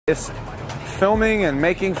It's filming and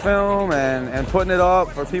making film and putting it up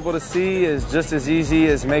for people to see is just as easy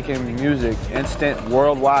as making music. Instant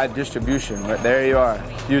worldwide distribution. Right there you are,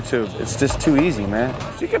 YouTube. It's just too easy, man.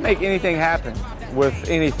 You can make anything happen with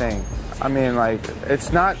anything. I mean, like,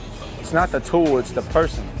 it's not the tool, it's the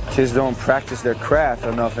person. Kids don't practice their craft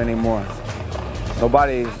enough anymore.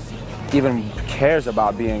 Nobody even cares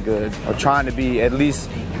about being good or trying to be at least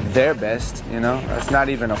their best, you know? That's not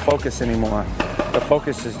even a focus anymore. The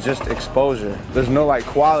focus is just exposure. There's no like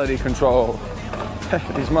quality control.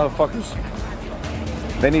 These motherfuckers,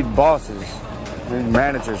 they need bosses, they need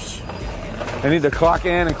managers. They need to clock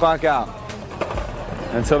in and clock out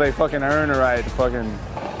until they fucking earn the right to fucking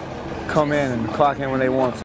come in and clock in when they want to.